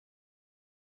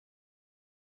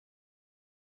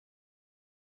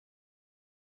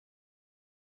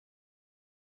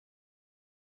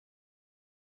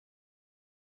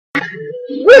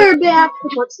We're back for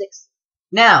part 6.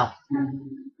 Now,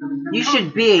 you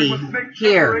should be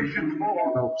here.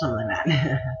 Oh, something like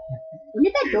that. When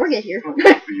did that door get here?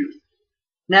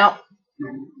 Now,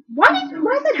 why is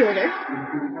that door there?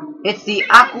 it's the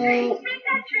Ooooooh.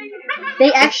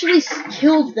 They actually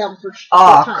killed them for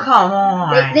Oh, time. come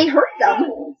on. They hurt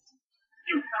them.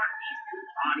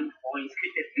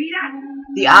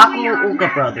 The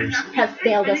Ooooooh brothers have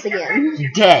failed us again.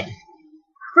 Dead.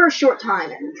 For a short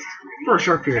time, at least. For a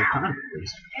short period of time, at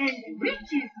least. And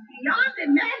riches beyond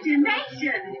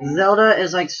imagination. Zelda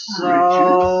is like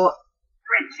so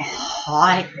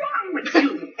hot.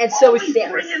 And so is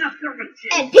Samus.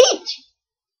 And Peach!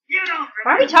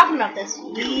 Why are we talking about this?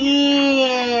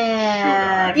 Yeah.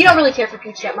 You don't really care for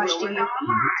Peach that much, do you?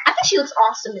 I think she looks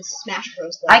awesome in Smash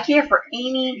Bros. Though. I care for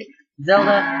Amy,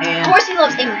 Zelda, and... Of course he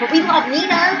loves Amy, but we love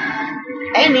Nina.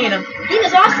 And Nina.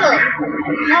 Nina's awesome.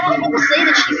 Now, a lot of people say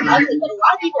that she's ugly, but a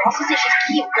lot of people also say she's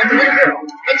cute, like a little girl.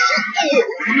 And she is,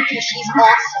 because she's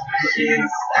awesome. She's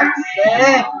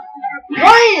sexy.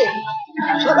 Ryan!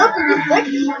 Shut up with the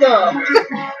sexy stuff! No,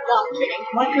 I'm kidding.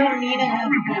 Why couldn't Nina have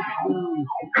good food?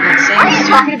 Why are you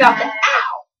talking about the ow?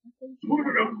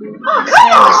 Oh,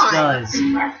 come on! Does.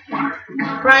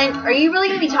 Ryan, are you really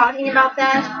going to be talking about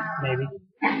that? Maybe.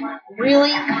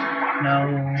 Really? No.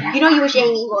 You know you wish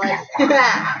Amy was.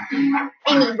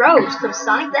 Amy Rose from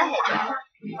Sonic the Hedgehog.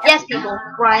 Yes, people,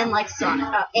 Ryan likes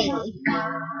Amy.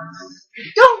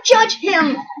 Don't judge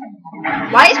him!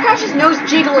 Why is Crouch's nose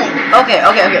jiggling? Okay.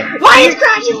 Why is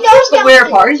Crouch's nose Here's the weird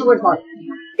jiggling? part. Here's the weird part.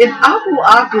 If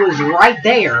Ooooooh is right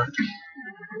there,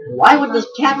 why would this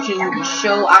caption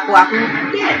show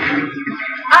Ooooooh dead?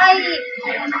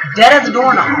 Dead as a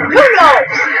doorknob. Who knows?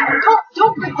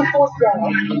 Don't break the fourth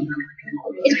wall.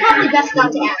 It's probably best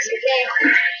not to ask,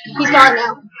 okay? He's gone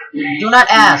now. Do not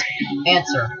ask.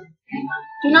 Answer.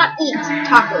 Do not eat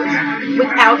tacos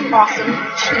without awesome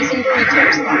cheese and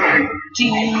burritos.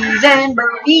 Cheese and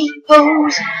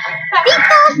burritos.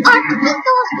 Burritos are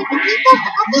taquitos with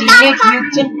the Teenage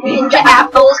Mutant Ninja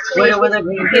Apples. Twitter with a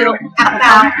green pill.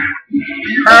 Apple.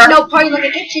 There's no party like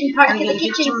a kitchen party in the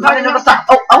kitchen. Party never stop.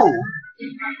 Oh.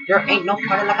 There ain't no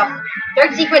party like a...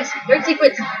 Third sequence.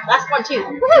 Last one too.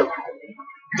 Woohoo!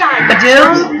 Die.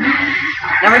 Badoom.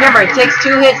 Now remember, it takes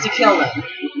 2 hits to kill them.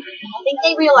 I think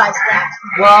they realized that.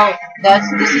 Well,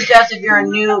 this is just if you're a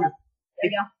noob. There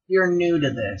you go. You're new to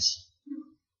this.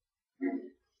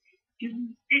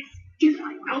 It's just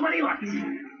like nobody wants.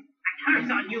 I curse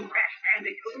on you, Crash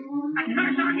Bandicoot. I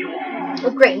curse on you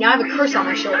all. Oh great, now I have a curse on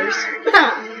my shoulders. Forget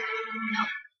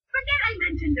I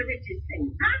mentioned the riches thing,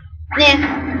 huh? Nah,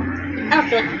 I don't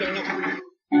feel like getting it.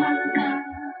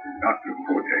 Dr.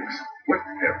 Cortex, what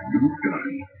have you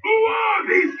done? Who are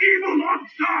these evil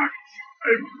upstarts?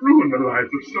 I've ruined the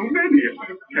lives of so many. I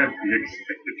can't be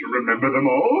expected to remember them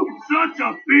all. Such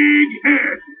a big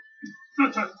head.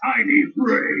 Such a tiny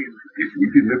brain. If we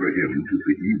deliver him to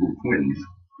the evil twins,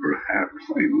 perhaps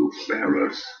they will spare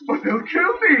us. But they'll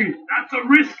kill me. That's a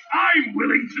risk I'm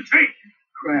willing to take.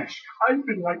 Crash, I've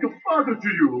been like a father to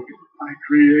you. I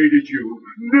created you,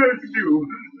 nursed you,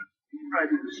 tried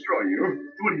to destroy you.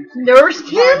 Nursed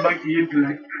My him? mighty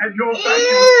intellect and your Ew.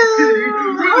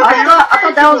 I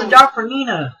thought that was a job for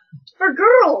Nina. For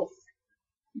girls.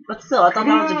 But still, I thought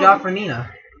that was a job for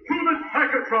Nina. To the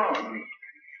Psychotron!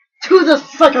 To the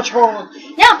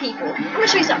Psychotron. Now, people, I'm gonna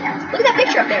show you something. Look at that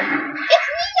picture up there. It's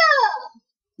Nina.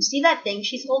 You see that thing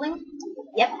she's holding?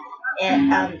 Yep.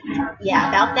 Yeah,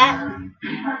 about that.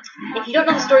 If you don't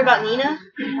know the story about Nina,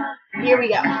 here we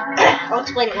go. I'll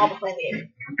explain it while we're playing the game.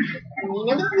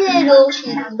 Nina was little,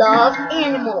 she loved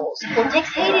animals. Cortex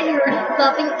hated her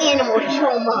loving animals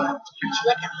so much. She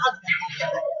liked to hug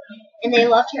them. And they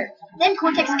loved her. Then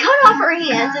Cortex cut off her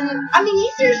hands, and, I mean, he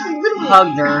seriously literally...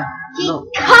 Hugged her. He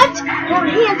cut her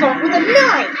hands off with a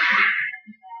knife!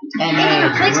 And he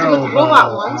replaced her with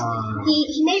robot ones.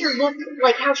 He made her look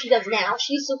like how she does now.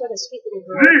 She used to look like a sweet little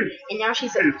girl. And now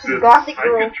she's a gothic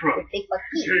girl with big butt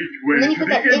feet. And then he put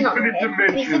that thing on her head.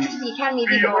 And he sent her to the Academy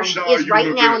of Evil where she is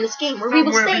right now in this game, where we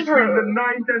will save her.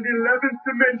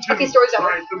 Okay, story's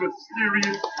over.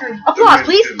 Applause,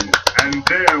 please. And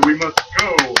there we must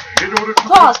go in order to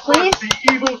Applause, please. the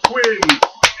evil twins,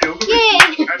 kill the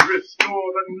Yay! and restore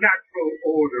the natural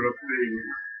order of things.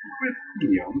 With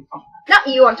me on top. Not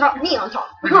you on top, me on top.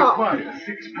 We require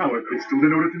 6 power crystals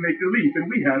in order to make the leap, and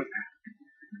we have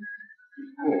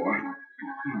 4.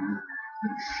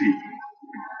 Let's see.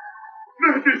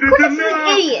 That isn't Cortex is an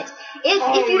enough! idiot.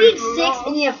 If you need 6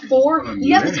 and you have 4,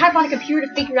 you have to type on a computer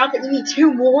to figure out that you need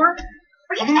 2 more.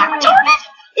 Are you that retarded?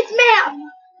 It's math.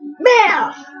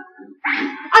 Math.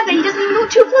 I bet he doesn't even know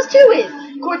what 2 plus 2 is.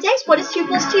 Cortex, what is 2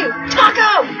 plus 2?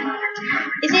 Taco!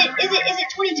 Is it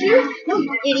 22? No,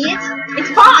 you idiots. It's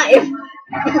 5!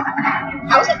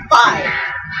 How is it 5?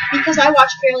 Because I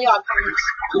watch Fairly Odd Parents.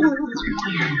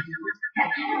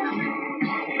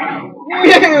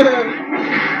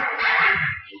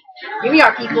 Here we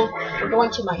are, people. We're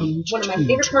going to one of my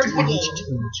favorite parts of the game.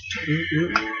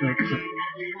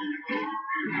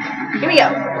 Here we go.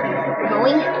 We're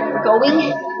going to one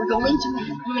of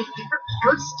my favorite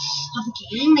parts of the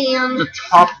game, man. The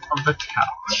top of the couch.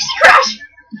 Did you see Crash?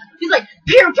 He's like,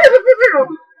 pew, pew, pew, pew,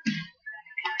 pew.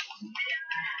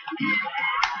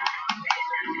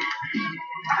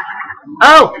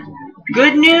 Oh!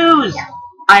 Good news!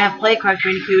 I have played Crash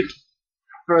Bandicoot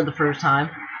for the first time,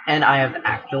 and I have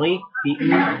actually beaten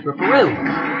Ooooooh.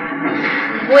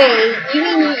 Wait, you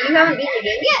mean you haven't beaten the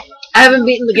game yet? I haven't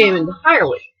beaten the game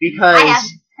entirely I have.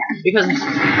 because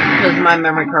my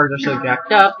memory cards are so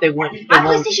jacked up. They won't. My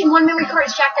PlayStation 1 memory card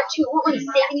is jacked up too. It won't let me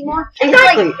save anymore.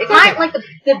 Exactly.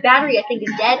 The battery I think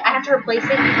is dead. I have to replace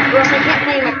it, or else I can't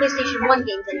play my PlayStation 1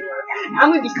 games anymore.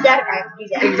 I'm gonna be sad if I have to do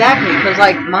that. Exactly, because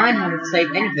like mine wouldn't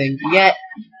save anything. Yet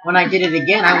when I did it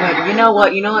again, I went, you know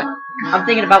what? I'm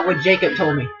thinking about what Jacob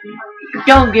told me.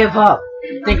 Don't give up.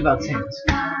 Think about things.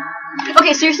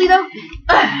 Okay, seriously though,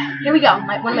 here we go.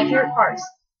 One of my favorite parts.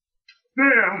 There,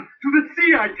 to the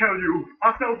sea, I tell you.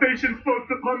 Our salvation floats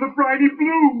upon the briny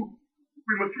blue.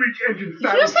 We must reach engine Did you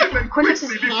notice that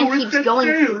Cortex's hand keeps going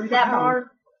through that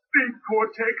bar? Think,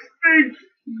 Cortex, think.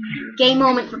 Gay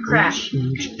moment for Crash.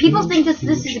 People think this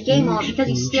is a gay moment because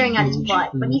he's staring at his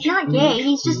butt, but he's not gay.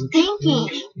 He's just thinking.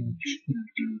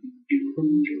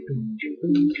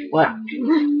 What?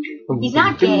 He's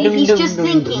not gay. He's just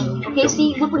thinking. Okay,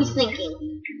 see, look what he's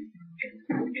thinking.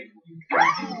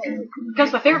 Here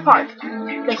comes my favorite part.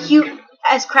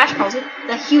 As Crash calls it,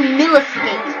 the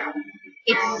humiliscate.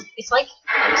 It's like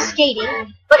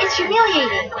skating, but it's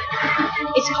humiliating.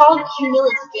 It's called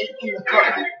humiliscate in the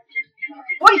book.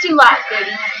 42 lives,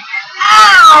 baby.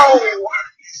 Ow!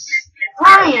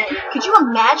 Brian, could you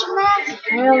imagine that?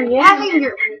 Hell yeah. Having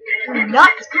your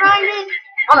nuts grinded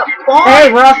on a ball?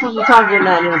 Hey, we're not supposed to talk about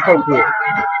that inappropriate.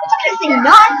 It's okay to say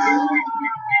nuts.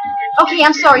 Okay,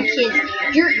 I'm sorry, kids.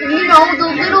 You know, the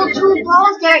little 2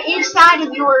 balls that are inside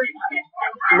of your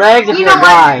Legs if you you're know a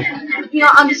guy. what? You know,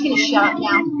 I'm just gonna shut up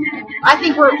now. I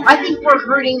think we're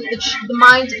hurting the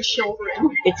minds of children.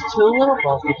 It's 2 little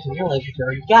balls with 2 legs if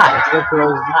you're a guy. It's what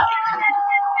girls like.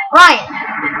 Brian,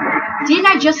 didn't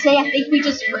I just say I think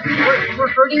we're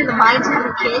hurting the minds of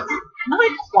little kids? Not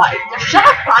quite. Now shut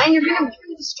up, Brian. You're gonna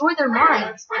destroy their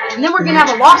minds, and then we're gonna have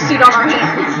a lawsuit on our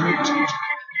hands.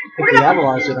 If we have a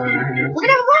lawsuit on our hands. We're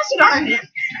gonna have a lawsuit on our hands.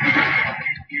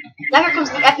 Now here comes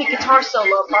the epic guitar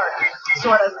solo part,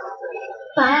 sort of.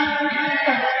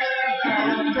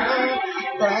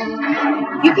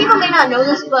 You people may not know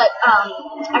this, but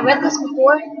I read this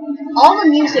before. All the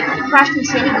music for Crash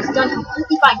Twinsanity was done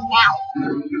completely by mouth.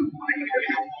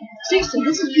 Seriously,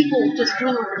 this is people just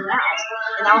doing it with their mouths,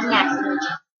 and that was an accident.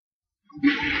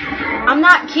 I'm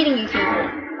not kidding you people.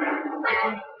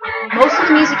 Most of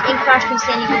the music in Crash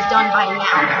Twinsanity was done by mouth.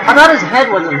 I thought his head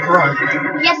was in front.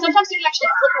 Yes, sometimes you can actually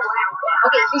flip around.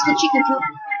 Okay, here's the chicken coop.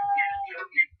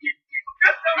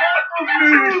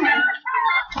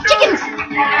 Chickens!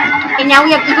 And now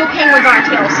we have eagle penguins on our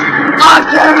tails.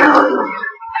 Again!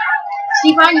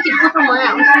 See, Brian, you can flip them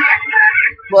around.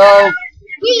 Well,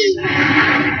 Whee!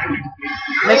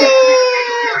 make it.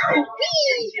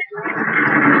 Whee!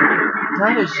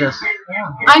 That is just.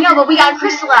 I know, but we got a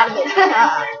crystal out of it.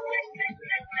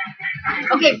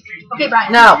 Okay,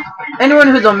 Brian. Now, anyone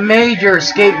who's a major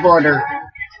skateboarder,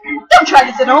 Don't try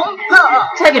this at home.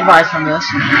 take advice from this.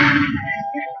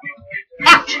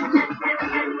 Ouch.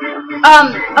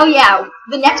 Oh yeah,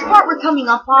 the next part we're coming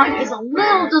up on is a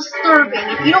little disturbing.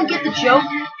 If you don't get the joke,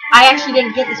 I actually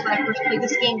didn't get this when I first played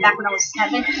this game back when I was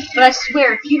 7, but I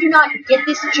swear, if you do not get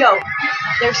this joke,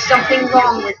 there's something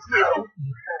wrong with you.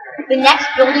 The next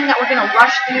building that we're gonna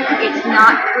rush through, it's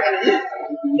not pretty.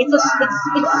 It's a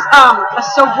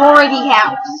sorority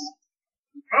house.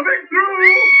 Coming through!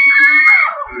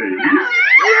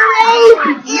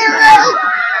 Ladies, Earache!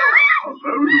 are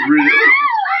those real?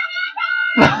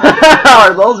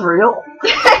 Are those real?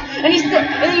 And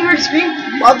you heard a scream,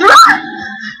 Mother!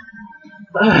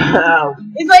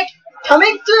 He's like,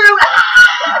 coming through!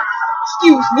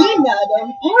 Excuse me,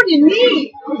 madam. Pardon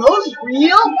me. Are those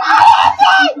real?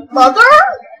 Mother?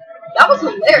 That was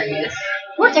hilarious.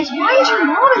 Cortex, why is your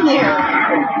mom in there?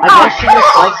 I guess she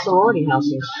just likes sorority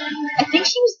houses. I think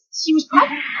she was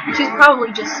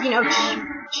probably just, you know,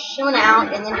 chilling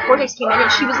out, and then Cortex came in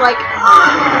and she was like,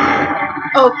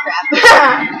 Oh crap.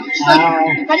 She's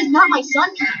like, that is not my son,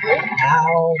 people.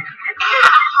 Ow.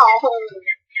 Ow.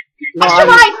 No, Extra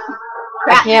life! I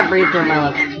Crap. can't breathe through my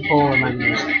left hole in my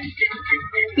nose.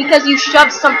 Because you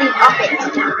shoved something up it.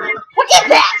 What is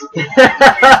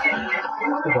that?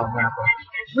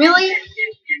 Really?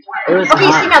 It was Okay,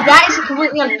 not. see, now that is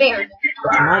completely unfair.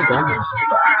 It's my gun.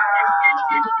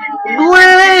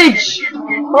 Glitch!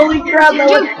 Holy crap, that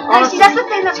was Dude, awesome. see, that's the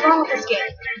thing that's wrong with this game.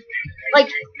 Like,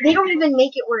 they don't even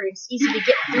make it where it's easy to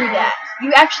get through that.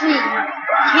 You actually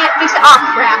can't fix it.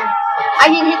 Oh, crap. I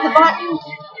didn't hit the button.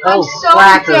 I'm Oh, so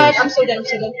crackers. dead. I'm so dead. I'm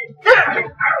so dead.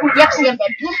 Yep, see, I'm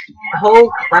dead. Oh,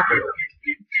 cracker.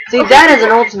 See, Okay. that is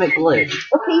an ultimate glitch.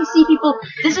 Okay, see, people,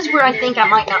 this is where I think I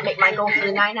might not make my goal for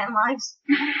the 99 lives.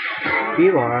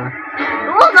 You are.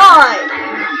 Hold on!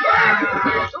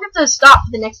 We're going to stop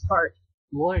for the next part.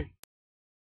 What?